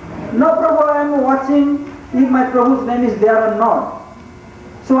thing? No, Prabhu, I am watching if my Prabhu's name is there or not.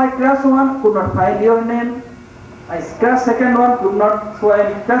 So I crashed one, could not find your name. I crashed second one, could not, so I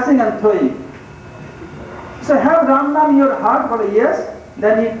am crashing and throwing. So have Ram Nam in your heart for years.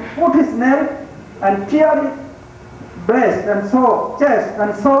 Then he put his nail and tear his breast and so chest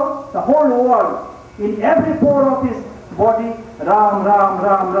and so the whole world in every pore of his body, Ram, Ram,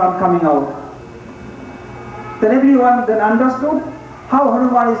 Ram, Ram coming out. Then everyone then understood how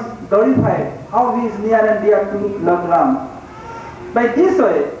Hanuman is glorified, how he is near and dear to Lord Ram. By this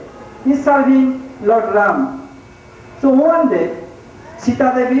way, he is serving Lord Ram. So one day,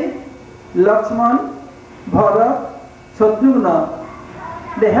 Sita Devi, Lakshman, Bharat, Shatrugna,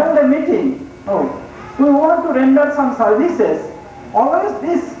 they held a meeting. Oh, we want to render some services. Always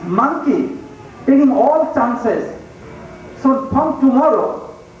this monkey taking all chances. So from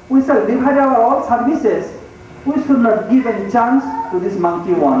tomorrow, we shall divide our all services. We should not give any chance to this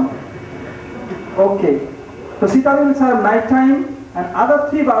monkey one. Okay. So Sita will serve night time and other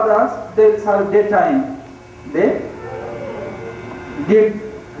three brothers, they will serve daytime. They did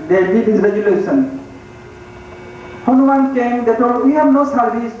this resolution. Hanuman came, they told, we have no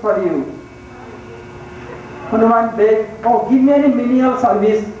service for you. Hanuman begged, oh, give me any menial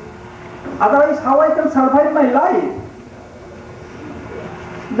service. Otherwise, how I can survive my life?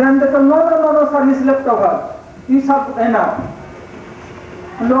 Then they told, no service left over. You serve enough.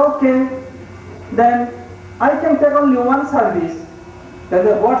 And okay, then I can take only one service.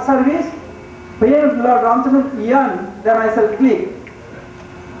 Then what service? When Lord Ramchandra is young, then I shall click.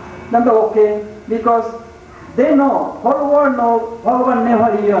 Then the okay, because they know, whole world know, Bhagavan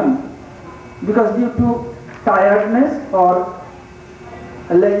never young. Because due to tiredness or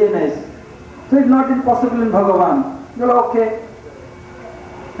laziness. So it's not impossible in Bhagavan. They're okay.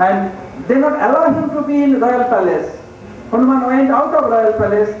 And they not allow him to be in royal palace. Hanuman went out of royal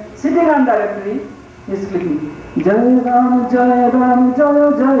palace, sitting under a tree, he is clicking. Jai Ram, Jai Ram,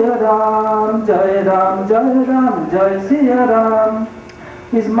 Jai Jai Ram, Jai Ram, Jai Ram, Jai Siya Ram.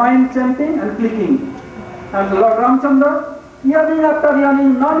 His mind chanting and clicking. And Lord Ramchandra, yearning after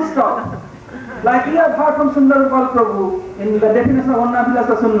yearning non-stop. Like we have heard from Sundar Gopal Prabhu in the definition of Anna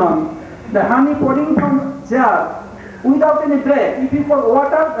Vyasa Sunnam. The honey pouring from jar without any break. If you pour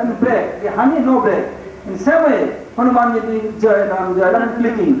water and break, the honey no break. In the same way, Hanuman is doing Jai Ram, and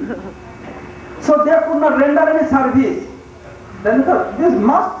clicking. So they could not render any service. Then this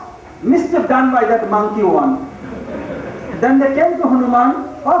mischief done by that monkey one. Then they came to Hanuman,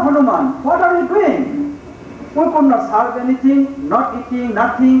 oh Hanuman, what are you doing? We could not serve anything, not eating,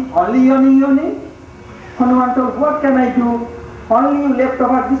 nothing, only yawning. Hanuman told, what can I do? Only you left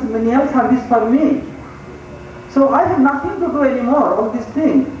over this menial service for me. So I have nothing to do anymore of this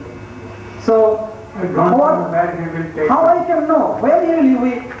thing. So how I can know where he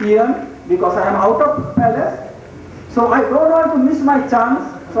will be earn? Because I am out of palace. So I don't want to miss my chance.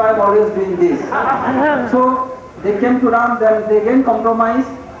 So I am always doing this. So they came to Ram, then they again compromised.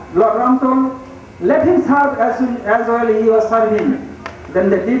 Lord Ram told, let him serve as well he was serving. Then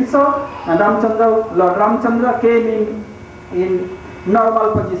they did so, and Lord Ramchandra came in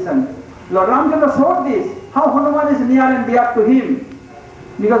normal position. Lord Ramchandra saw this, how Hanuman is near and dear to him.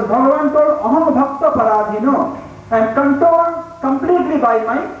 Because Bhagavan told, Aham Bhakta Paradhino, I am controlled completely by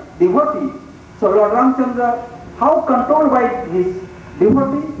my devotee. So Lord Ramchandra, how controlled by his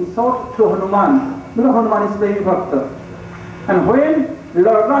devotee, he sought to Hanuman. Because Hanuman is very Bhakta. And when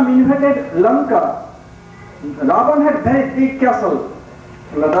Lord Ram invaded Lanka, Ravan had very big castle.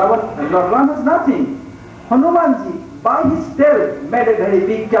 Lord Ram has nothing. Hanumanji, by his tail, made a very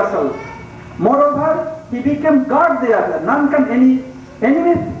big castle. Moreover, he became guard there. None can enemy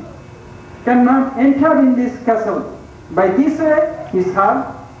cannot enter in this castle. By this way, he served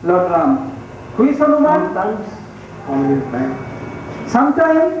Lord Ram. Who is Hanuman?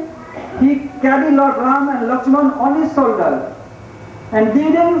 Sometimes he carried Lord Ram and Lakshman on his shoulder. And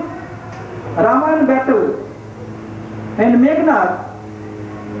during Ramayana battle, and Meghnad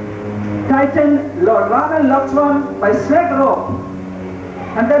tightened Lord Ram and Lakshman by straight rope.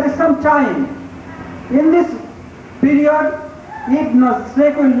 And there is some time. In this period, if the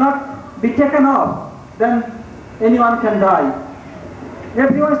snake will not be taken off, then anyone can die.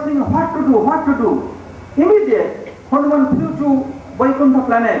 Everyone is thinking, what to do? Immediately, Hanuman flew to Vaikuntha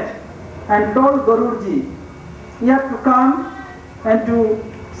planet and told Garudji, you have to come and to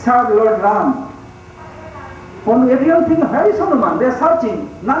serve Lord Ram. When everyone thinking, where is Hanuman? They are searching,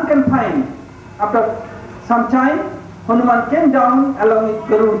 none can find. After some time, Hanuman came down along with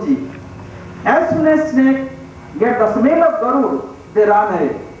Garudji. As soon as snake get the smell of Garud, they ran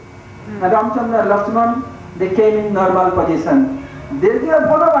away. And Ramchandra and Lakshman, they came in normal position. They are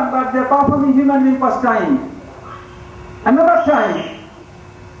Bhagavan, but they are performing human being pastime. Another time,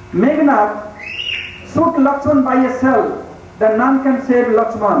 Meghnad shoot Lakshman by herself, that none can save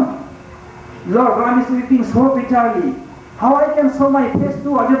Lakshman. Lord Ram is weeping so bitterly. How I can show my face to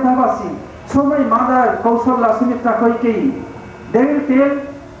Ajodhavasi, show my mother, Kausalya, Sumitra, Kaikeyi. They will tell,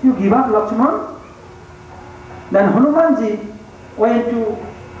 you give up Lakshman? Then Hanumanji went to,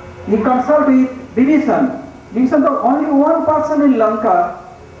 he consulted with Vibhishan. Vibhishan was only one person in Lanka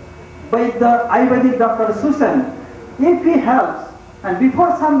by the Ayurvedic doctor Susan. If he helps and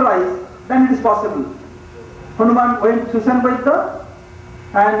before sunrise, then it is possible. Hanuman went to Susan Vaidya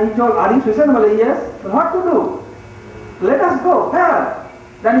and he told, are you Susan? Well, yes. Well, what to do? Let us go. Where?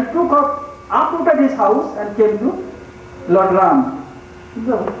 Then he took up, uprooted his house and came to Lord Ram.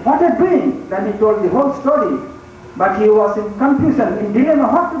 So, what are you doing? Then he told the whole story. But he was in confusion, in dilemma,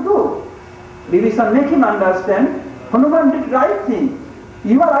 what to do. Vibhishan make him understand, Hanuman did right thing.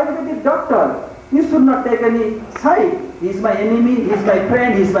 You are Ayurvedic doctor. You should not take any side. He is my enemy, he is my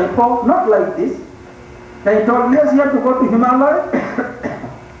friend, he is my foe. Not like this. Then he told, yes, you have to go to Himalaya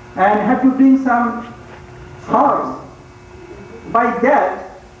and have to bring some horse. By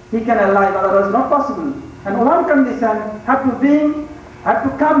that, he can alive, otherwise not possible. And one condition, have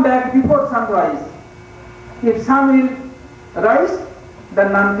to come back before sunrise. If sun will rise,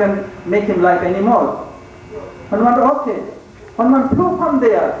 then none can make him live anymore. Hanuman, okay. Hanuman flew from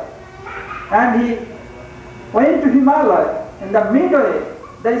there and he went to Himalaya. In the midway,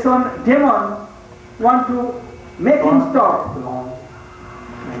 there is one demon want to make him stop.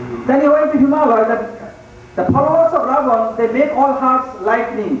 Then he went to Himalaya. The followers of Ravan, they make all hearts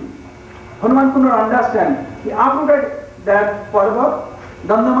lightning. Hanuman could not understand. He uprooted that Parvat,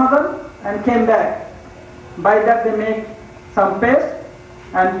 Dandamadan, and came back. By that they make some paste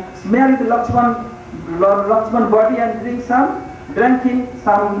and smear it Lakshman body and drank him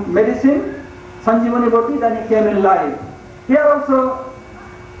some medicine, Sanjivani body, then he came in life. Here also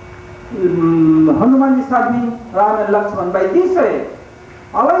Hanuman is serving Ram and Lakshman. By this way,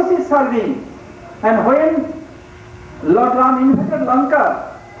 always is serving. And when Lord Ram invaded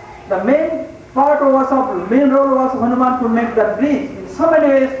Lanka, the main role was Hanuman to make the bridge in so many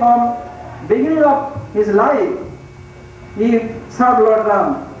ways from beginning of his life. He served Lord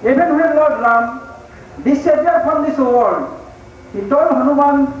Ram. Even when Lord Ram disappeared from this world, he told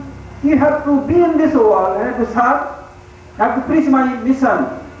Hanuman, you have to be in this world, you have to serve, you have to preach my mission.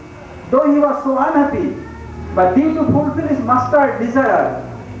 Though he was so unhappy, but due to fulfill his master's desire,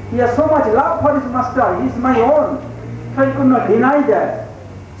 he has so much love for his master, he is my own, so he could not deny that.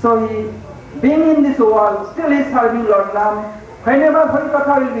 So he, being in this world, still is serving Lord Ram. Whenever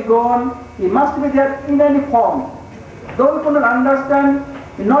Harikatha will be gone, he must be there in any form. Though we could not understand,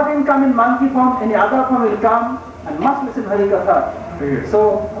 he not in come in monkey form, any other form will come and must listen Harikatha.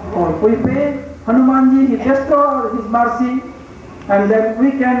 So we pray Hanumanji, he bestow his mercy, and then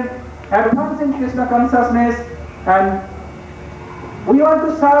we can advance in Krishna consciousness, and we want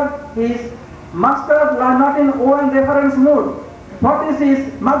to serve his master not in own reference mood. What is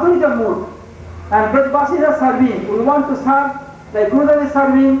his Madhurita mood? And Brajvasis are serving. We want to serve, like Gurudev is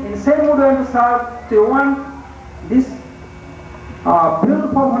serving, in same mood we want to serve. So we want this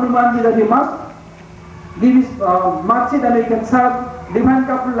beautiful form Hanumanji that he must give his mercy, that we can serve divine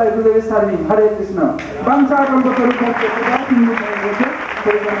couple like Gurudev is serving. Hare Krishna.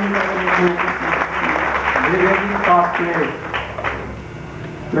 Very fast play.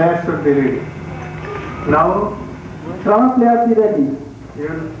 Players should be ready. Now, Drama players be ready.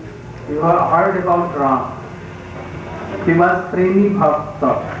 you have heard about Ram. He was Premi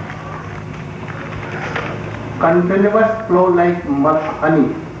Bhakta. Continuous flow like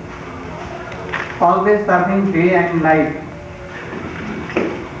honey. Always serving day and night.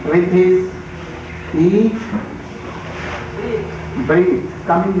 With his each breath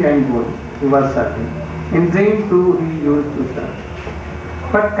coming and going, he was serving. In dream too he used to serve.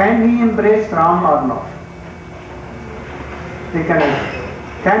 But can he embrace Ram or not? He cannot.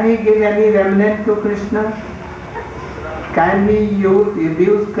 Can he give any remnant to Krishna? Can he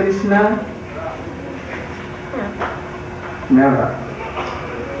abuse Krishna? Never.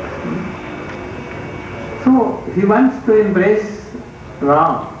 So he wants to embrace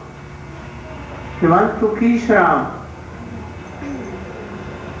Ram. He wants to kiss Ram.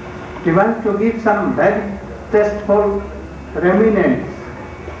 He wants to give some very tasteful remnants,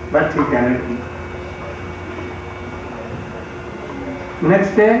 but he cannot eat.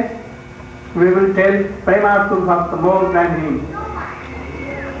 Next day, we will tell Prematur Bhakta more than him.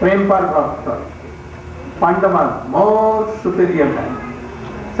 Prem for Bhakta. Pandava, more superior than.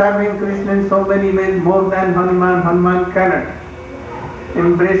 Serving Krishna in so many ways more than Hanuman. Hanuman cannot.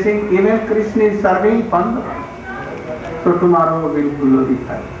 Embracing even Krishna is serving Pandava. So tomorrow we will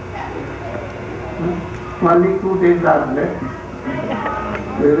glorify. Only 2 days are left.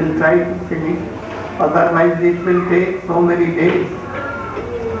 We will try to finish. Otherwise it will take so many days.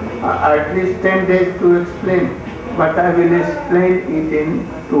 At least 10 days to explain. But I will explain it in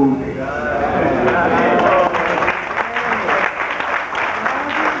 2 days.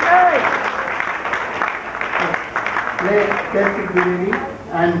 Let it be ready.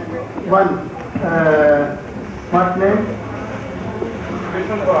 And one, what name?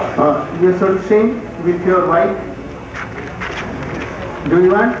 You should sing with your wife. Do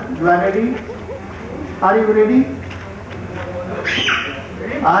you want? You are ready? Are you ready?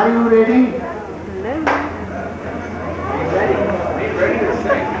 Are you ready?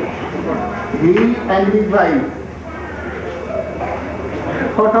 He and his wife.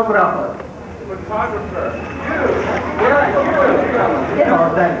 Photographer. Oh,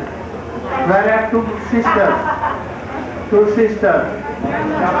 then. Where are 2 sisters? 2 sisters.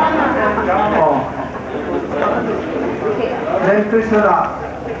 Oh. Then Krishna.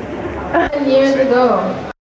 10 years ago,